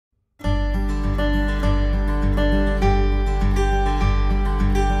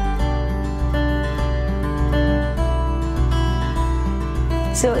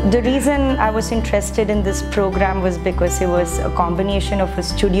So the reason I was interested in this program was because it was a combination of a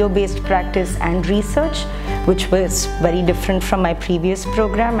studio-based practice and research, which was very different from my previous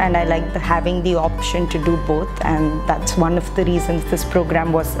program, and I liked having the option to do both, and that's one of the reasons this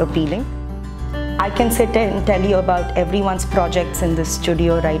program was appealing. I can sit and tell you about everyone's projects in the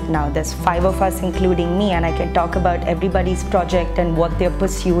studio right now. There's 5 of us including me, and I can talk about everybody's project and what they're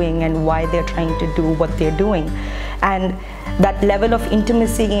pursuing and why they're trying to do what they're doing. And that level of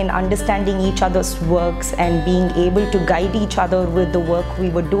intimacy in understanding each other's works and being able to guide each other with the work we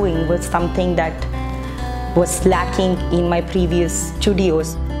were doing was something that was lacking in my previous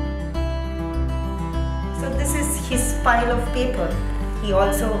studios. So this is his pile of paper. He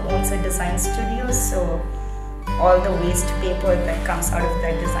also owns a design studio, so all the waste paper that comes out of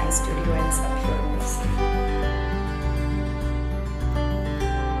that design studio